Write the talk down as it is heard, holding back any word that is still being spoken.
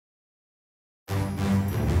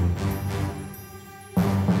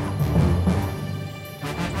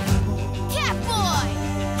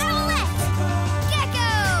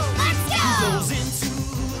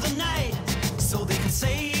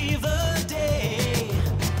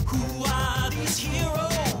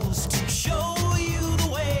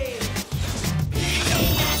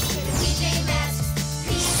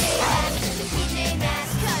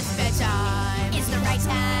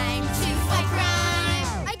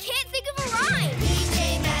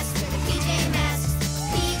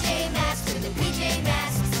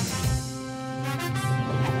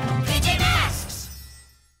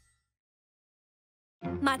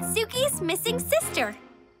Matsuki's missing sister.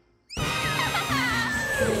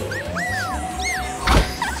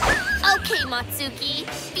 Okay, Matsuki,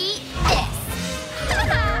 beat this.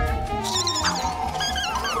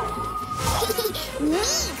 Me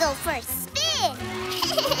go for a spin.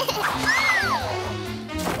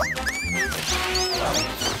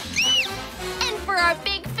 And for our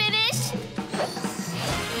big finish,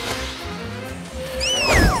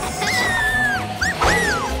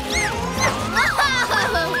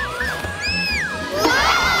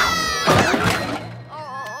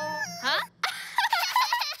 huh?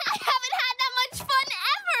 I haven't had that much fun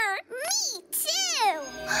ever. Me too.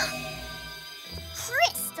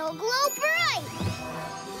 Crystal glow bright.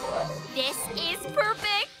 This is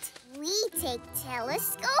perfect. We take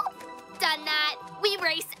telescope. Done that. We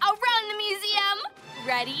race around the museum.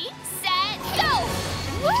 Ready, set, go!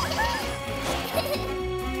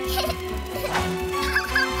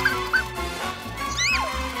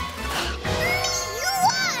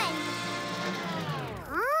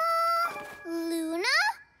 Luna?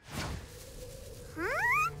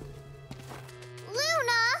 Huh?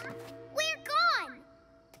 Luna, we're gone.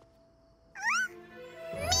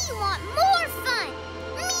 Me want more fun.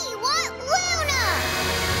 Me want Luna.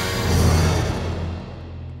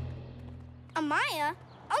 Amaya,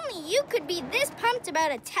 only you could be this pumped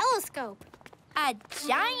about a telescope. A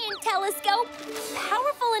giant telescope,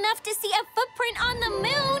 powerful enough to see a footprint on the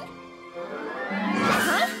moon.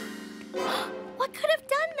 Huh? What could have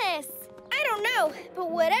done this? I don't know, but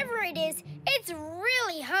whatever it is, it's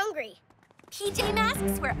really hungry. PJ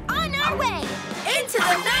Masks, we're on our way! Into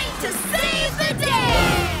the night to save the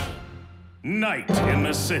day! Night in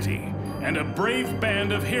the city, and a brave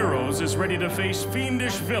band of heroes is ready to face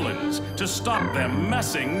fiendish villains to stop them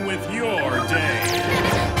messing with your day.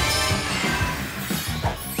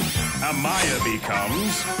 Amaya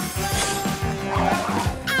becomes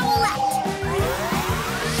Owlette!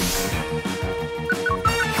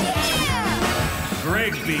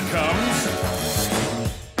 Greg becomes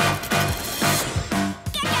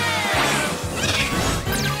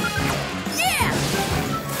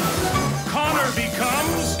Connor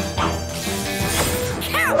becomes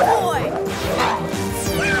Catboy!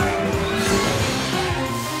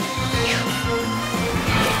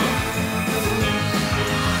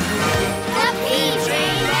 The PJ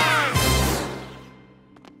Masks!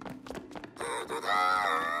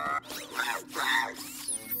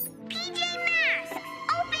 PJ Masks!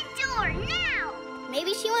 Open door now!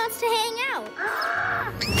 Maybe she wants to hang out.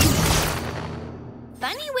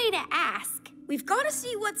 Funny way to ask. We've got to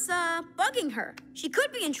see what's bugging her. She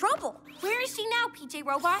could be in trouble. Where is she now, PJ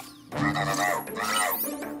Robot?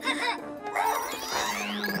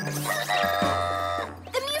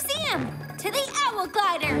 The museum! To the Owl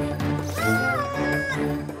Glider!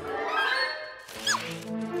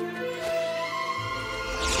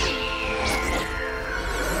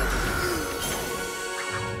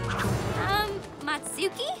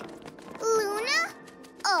 Matsuki? Luna?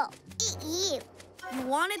 Oh, you. You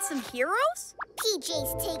wanted some heroes?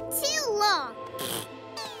 PJs take too long.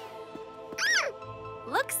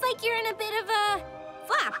 Looks like you're in a bit of a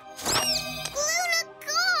flap. Luna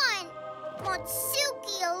gone!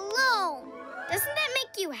 Matsuki alone. Doesn't that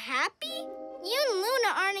make you happy? You and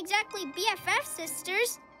Luna aren't exactly BFF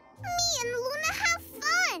sisters. Me and Luna have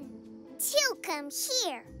fun. Till comes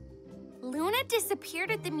here. Luna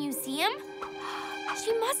disappeared at the museum?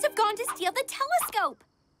 She must have gone to steal the telescope.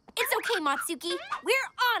 It's okay, Matsuki. We're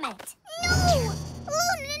on it. No!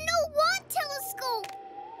 Luna no want telescope.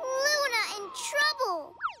 Luna in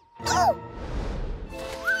trouble. Oh!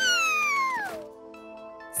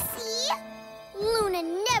 See? Luna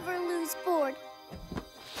never lose board.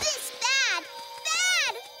 This bad,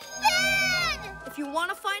 bad, bad! If you want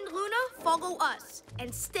to find Luna, follow us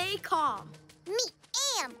and stay calm. Me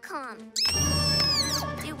am calm.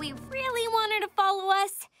 Do we really want her to follow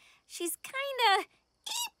us? She's kinda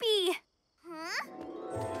eepy. Huh?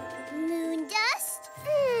 Moon dust?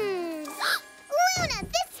 Luna,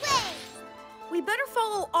 this way! We better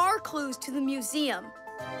follow our clues to the museum.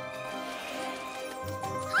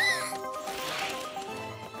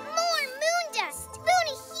 More moon dust!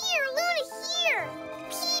 Luna here, Luna here!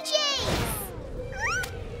 PJs!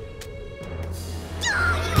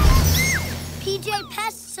 PJ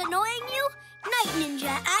pests annoying you? Night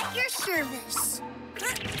Ninja at your service.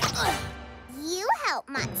 You help,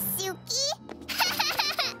 Matsuki.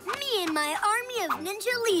 Me and my army of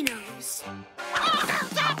Ninjalinos.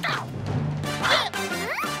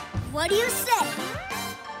 What do you say?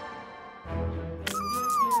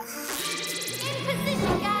 In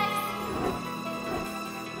position, guys.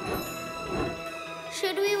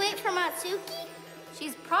 Should we wait for Matsuki?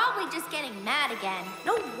 She's probably just getting mad again.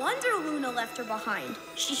 No wonder Luna left her behind.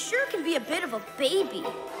 She sure can be a bit of a baby. Me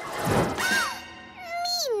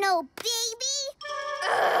no baby.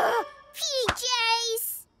 Ugh,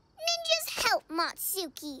 PJs. Ninjas help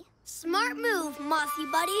Matsuki. Smart move, Mothy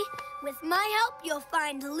buddy. With my help, you'll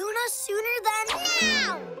find Luna sooner than...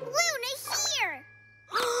 Now! Luna here!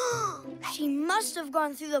 She must have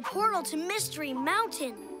gone through the portal to Mystery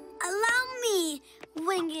Mountain. Allow me,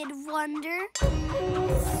 winged wonder.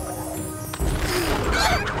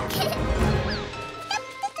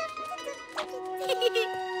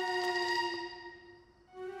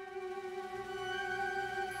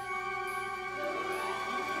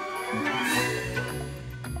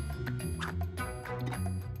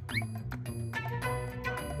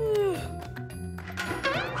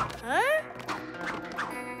 Huh?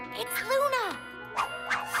 It's Luna!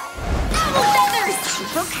 Owl feathers!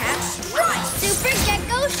 Super Cat Strike! Super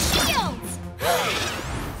Gekko shields!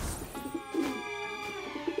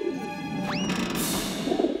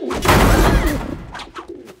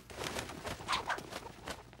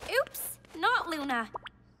 Oops, not Luna.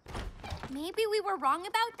 Maybe we were wrong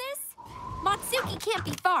about this? Matsuki can't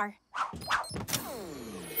be far.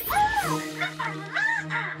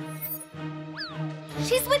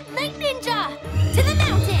 She's with Night Ninja! To the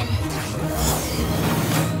mountain!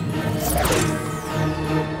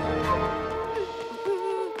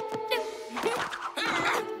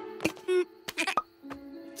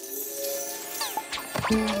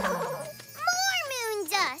 More moon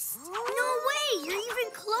dust! No way! You're even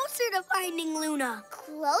closer to finding Luna.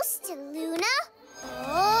 Close to Luna?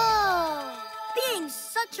 Oh! Being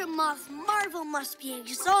such a moth marvel must be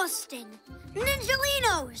exhausting.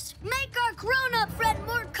 Ninjalinos, make our grown-up friend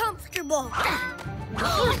more comfortable.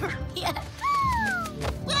 Yeah.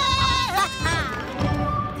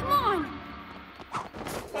 Come on!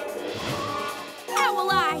 Owl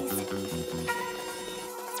eyes!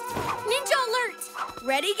 Ninja alert!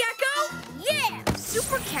 Ready, Gekko? Yeah!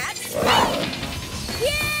 Super Cat.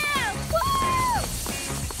 Yeah! Woo!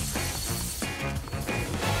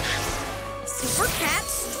 Super Cat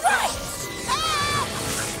Strike!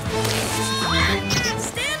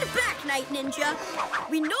 Stand back, Night Ninja.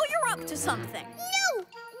 We know you're up to something. No!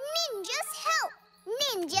 Ninjas help!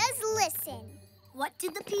 Ninjas listen! What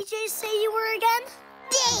did the PJs say you were again?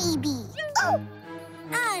 Baby! Oh!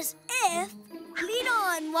 As if. Lead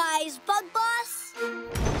on, wise bug boss.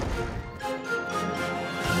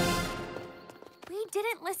 We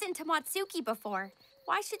didn't listen to Matsuki before.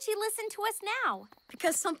 Why should she listen to us now?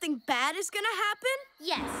 Because something bad is gonna happen?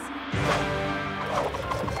 Yes.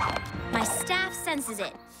 My staff senses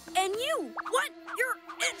it. And you, what?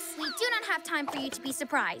 We do not have time for you to be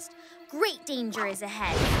surprised. Great danger is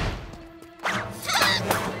ahead.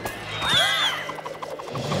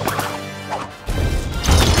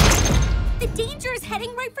 The danger is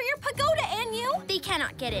heading right for your pagoda, Anyu. They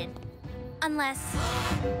cannot get in. Unless...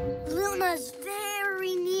 Luna's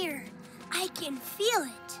very near. I can feel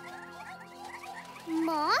it.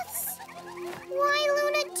 Moths? Why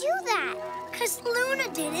Luna do that? 'Cause Luna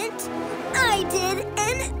didn't. I did,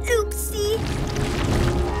 and oopsie.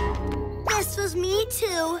 This was me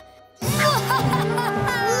too. Luna?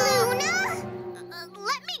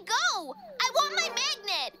 Let me go! I want my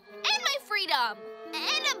magnet! And my freedom!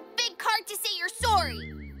 And a big card to say you're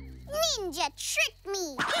sorry! Ninja tricked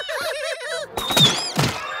me!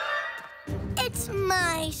 It's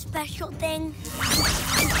my special thing.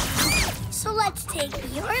 So let's take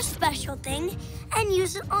your special thing and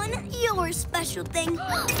use it on your special thing.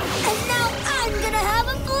 And now I'm gonna have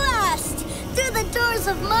a blast through the doors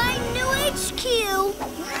of my new HQ.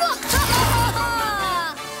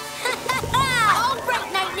 All right,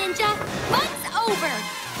 Night Ninja. Fun's over.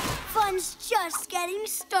 Fun's just getting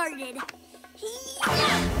started.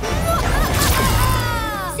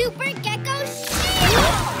 Super Gekko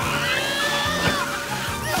shield!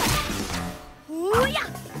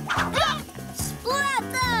 Splat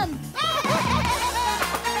them!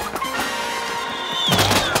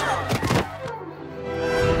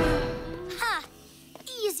 Ha!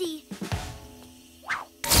 Easy.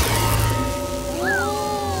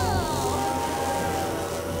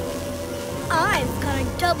 I've got a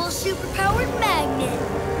double superpowered magnet.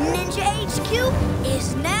 Ninja HQ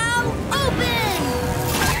is now open!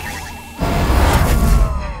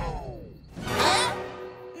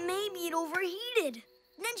 Maybe it overheated.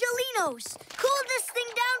 Ninjalinos, cool this thing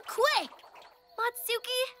down quick!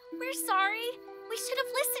 Matsuki, we're sorry. We should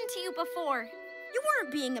have listened to you before. You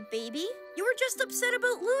weren't being a baby. You were just upset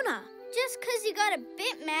about Luna. Just 'cause you got a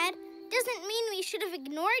bit mad doesn't mean we should have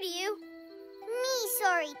ignored you. Me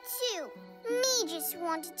sorry too. Me just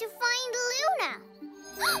wanted to find Luna.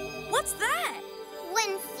 What's that?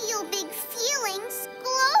 When Feel Big Feelings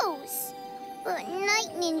glows. But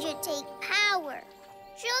Night Ninja take power.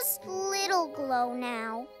 Just little glow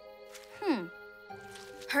now.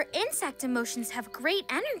 Her insect emotions have great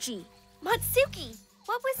energy. Matsuki,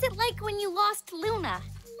 what was it like when you lost Luna?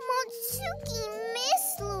 Matsuki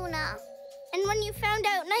missed Luna. And when you found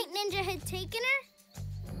out Night Ninja had taken her?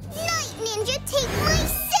 Night Ninja take my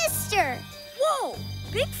sister! Whoa!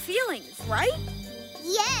 Big feelings, right?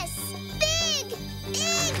 Yes! Big!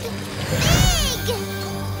 Big! Big!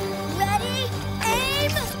 Ready?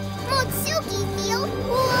 Aim! Matsuki feel...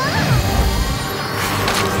 Whoa!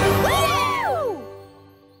 Woo!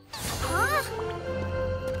 Huh?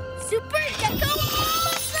 Super Gekko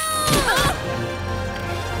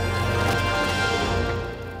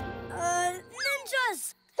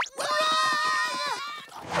Ninjas!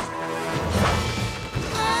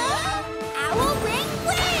 Owl ring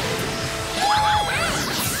wing!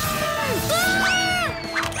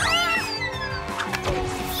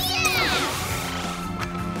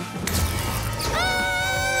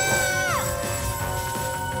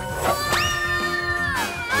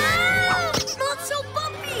 Not so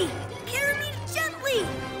bumpy! Carry me gently,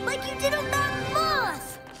 like you did on that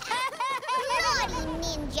moth! Naughty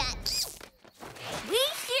ninja! We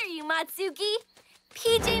hear you, Matsuki.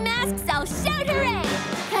 PJ Masks, I'll shout hooray!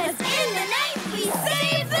 'Cause in the night we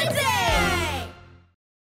save the day!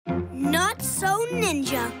 Not so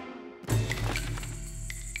ninja.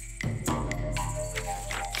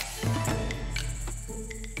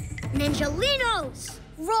 Ninjalinos!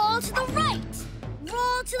 Roll to the right!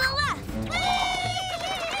 Roll to the left!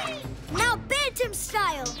 Now Bantam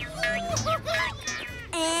style!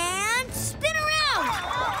 And spin around!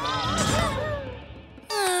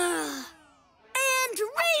 And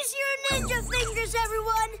raise your ninja fingers,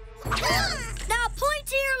 everyone! Now point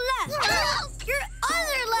to your left! Your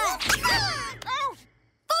other left!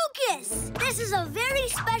 Focus! This is a very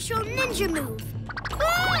special ninja move.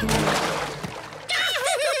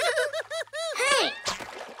 Hey!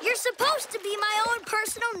 You're supposed to be my own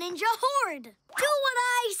personal ninja horde. Do what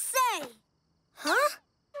I say. Huh?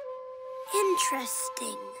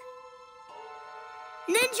 Interesting.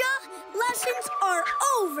 Ninja lessons are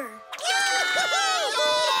over.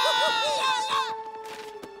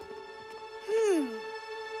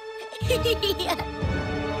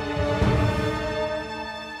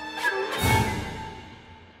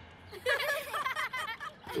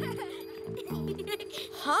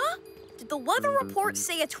 Huh? Did the weather report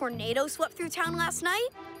say a tornado swept through town last night?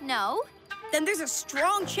 No. Then there's a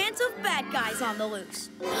strong chance of bad guys on the loose.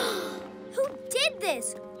 Who did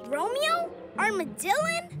this? Romeo?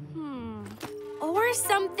 Armadillon? Or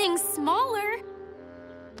something smaller.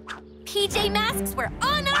 PJ Masks, we're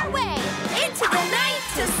on our way! Into the night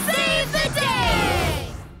to save the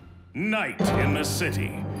day! Night in the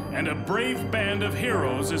city, and a brave band of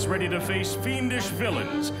heroes is ready to face fiendish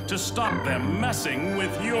villains to stop them messing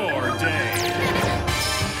with your day.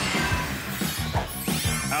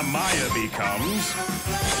 Amaya becomes...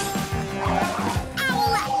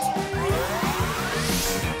 Owlette!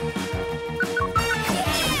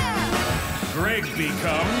 Greg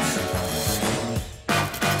becomes...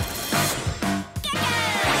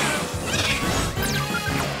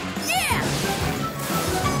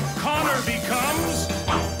 Connor becomes...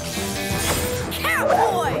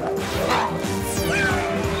 Catboy!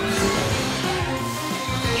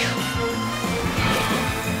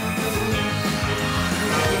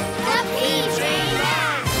 The PJ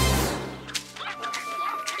Masks!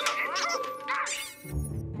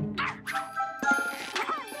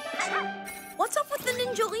 What's up with the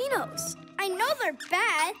Ninjalinos? I know they're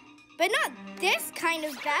bad, but not this kind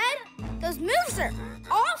of bad. Those moves are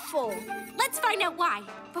awful. Let's find out why,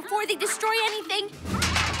 before they destroy anything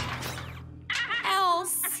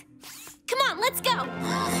else. Come on, let's go.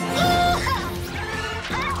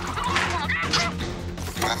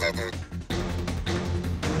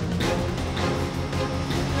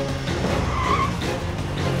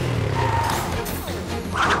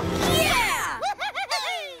 Yeah!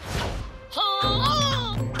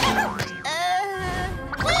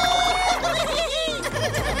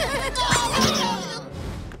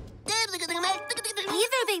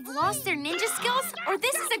 Either they've lost their ninja skills, or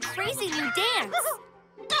this is a crazy new dance.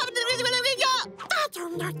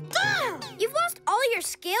 You've lost all your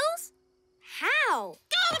skills? How?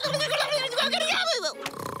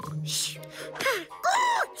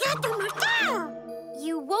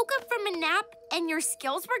 You woke up from a nap and your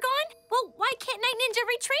skills were gone? Well, why can't Night Ninja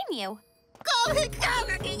retrain you?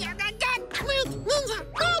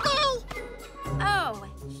 Oh,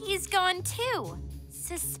 he's gone too.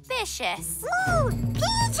 suspicious. Ooh,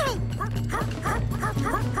 PJ!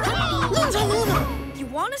 Ninja Luna! You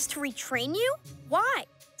want us to retrain you? Why?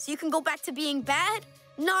 So you can go back to being bad?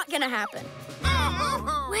 Not gonna happen.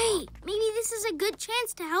 Wait, maybe this is a good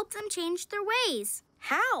chance to help them change their ways.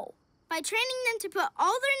 How? By training them to put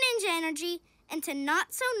all their ninja energy into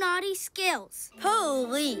not-so-naughty skills.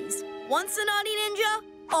 Please. Once a naughty ninja,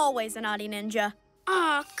 always a naughty ninja.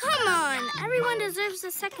 Aw, come on. Everyone deserves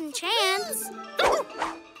a second chance.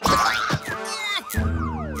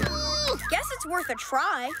 Guess it's worth a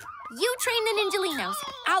try. You train the Ninjalinos.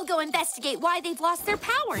 I'll go investigate why they've lost their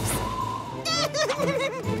powers.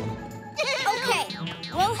 Okay,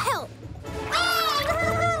 we'll help.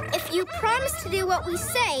 If you promise to do what we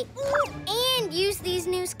say and use these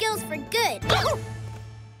new skills for good.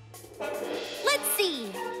 Let's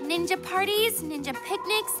see. Ninja parties, ninja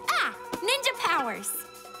picnics, ninja powers.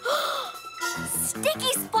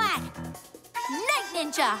 Sticky Splat! Night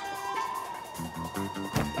Ninja!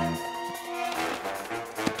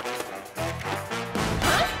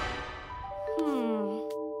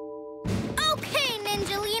 Okay,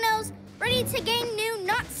 Ninjalinos, ready to gain new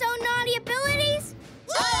not-so-naughty abilities?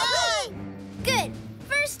 Good.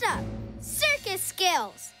 First up, circus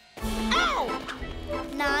skills. Ow!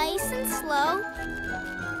 Nice and slow.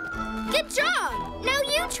 Good job! Now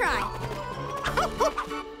you try.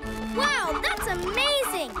 Wow, that's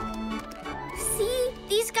amazing! See,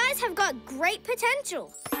 these guys have got great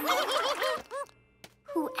potential.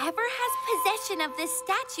 Whoever has possession of this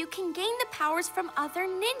statue can gain the powers from other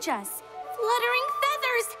ninjas. Fluttering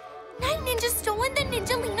feathers! Night Ninja's stolen the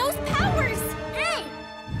Ninjalinos' powers! Hey!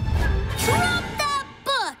 Drop that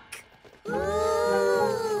book!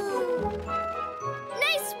 Ooh.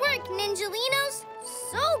 Nice work, Ninjalinos!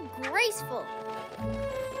 So graceful.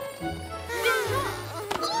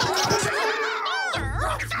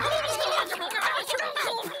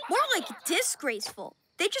 More like disgraceful.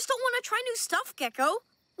 They just don't want to try new stuff, Gekko.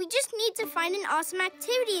 We just need to find an awesome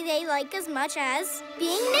activity they like as much as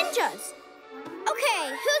being ninjas. Okay,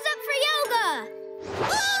 who's up for yoga?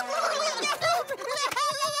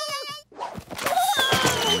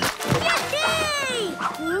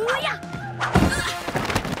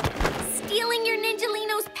 Stealing your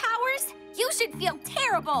Ninjalinos' powers? You should feel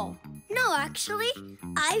terrible. No, actually,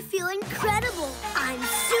 I feel incredible. I'm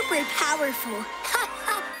super powerful. Ha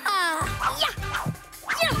ha ha! Yeah!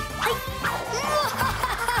 Yeah!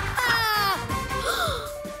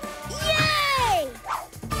 Yay!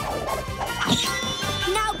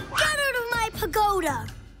 Now get out of my pagoda!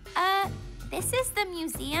 This is the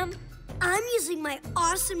museum. I'm using my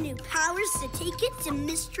awesome new powers to take it to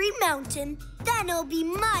Mystery Mountain. Then it'll be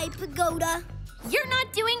my pagoda. You're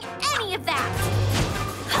not doing any of that.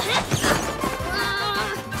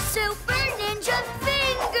 Super Ninja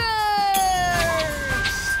Fingers!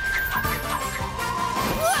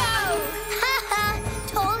 Whoa! Haha!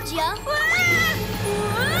 Told ya!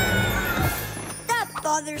 That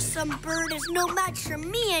bothersome bird is no match for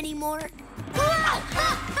me anymore.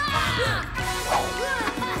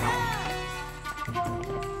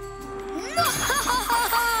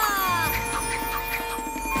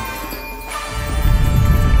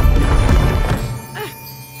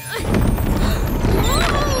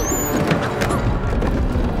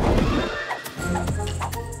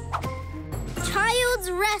 Child's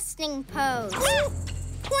resting pose.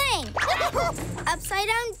 Plank. Upside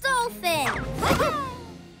down dolphin.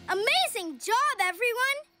 Amazing job,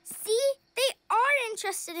 everyone! See? They are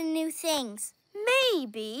interested in new things.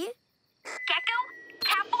 Maybe. Gekko?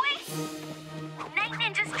 Catboy? Night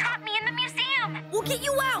Ninjas trapped me in the museum. We'll get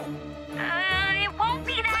you out. It won't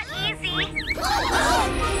be that easy.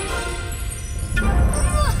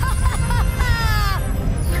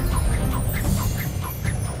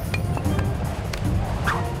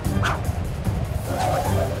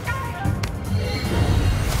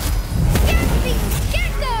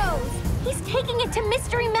 Geckos! He's taking it to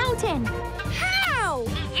Mystery Mountain. How?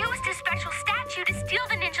 He used his special statue to steal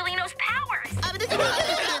the Ninjalinos' powers.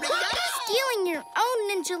 Stealing your own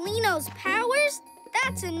Ninjalinos' powers?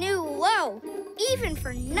 That's a new low, even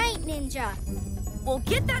for Night Ninja. We'll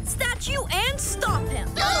get that statue and stop him.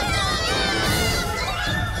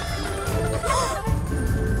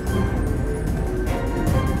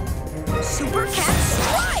 Super Cat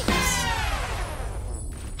strikes!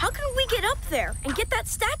 How can we get up there and get that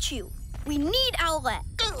statue? We need Owlette.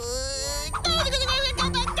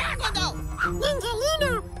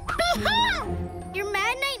 Your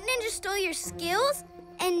Mad Night Ninja stole your skills,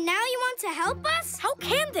 and now you want to help us? How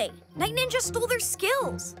can they? Night Ninja stole their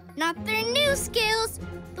skills. Not their new skills,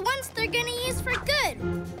 the ones they're gonna use for good.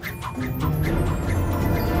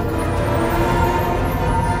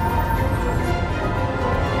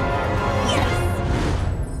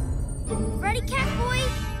 Ready, Catboy?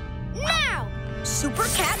 Now! Super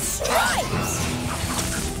Cat Stripes!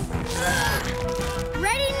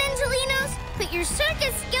 Ready, Ninjalinos? Put your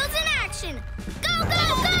circus skills in action! Go, go,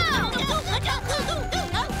 go!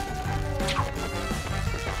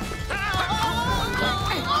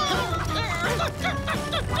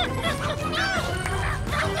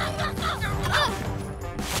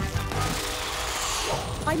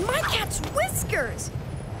 By my cat's whiskers!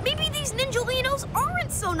 Maybe these Ninjalinos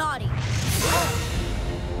aren't so naughty.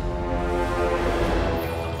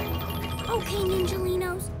 Okay,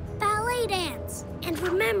 Ninjalinos, ballet dance. And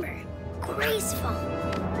remember, graceful.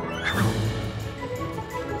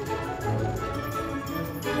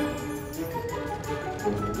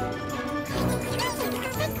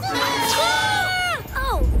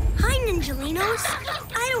 Oh, hi, Ninjalinos.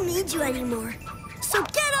 I don't need you anymore. So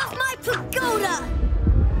get off my pagoda!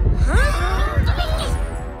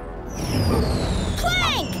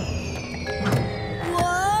 Plank!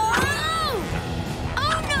 Whoa!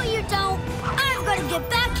 Oh, no, you don't. I'm going to get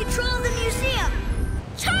back control of the museum.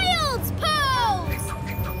 Child's pose!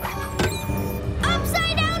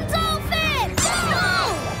 Upside down dolphin! Go!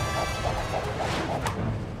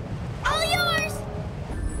 All yours!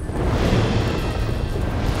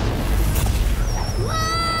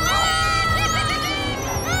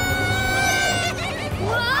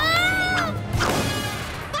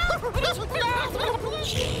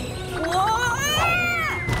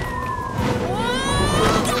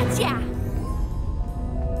 Gotcha!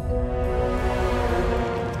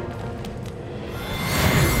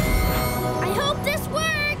 I hope this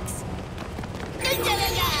works!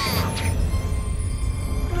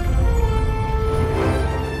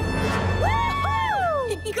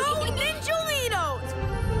 Woohoo! Go Ninjalinos!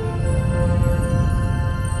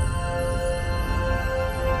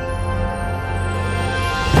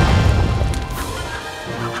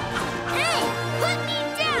 Hey, put me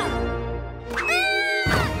down!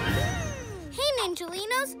 Hey,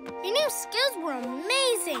 Ninjalinos, your new skills were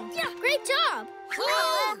amazing. Great job.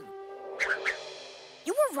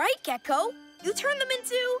 You were right, Gekko. You turned them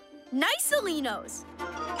into nice-alinos.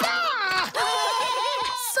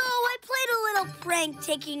 So I played a little prank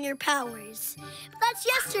taking your powers. But that's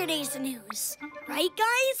yesterday's news. Right,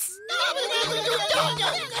 guys?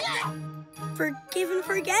 Forgive and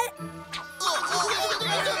forget?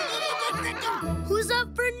 Who's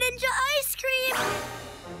up for ninja ice cream?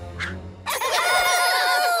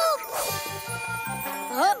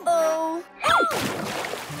 Uh-oh. No!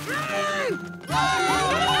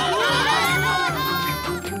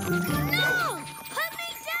 Put me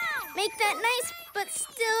down! Make that nice, but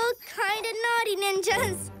still kind of naughty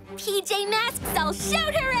ninjas. PJ Masks all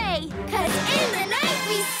shout hooray! 'Cause in the night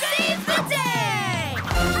we save the day!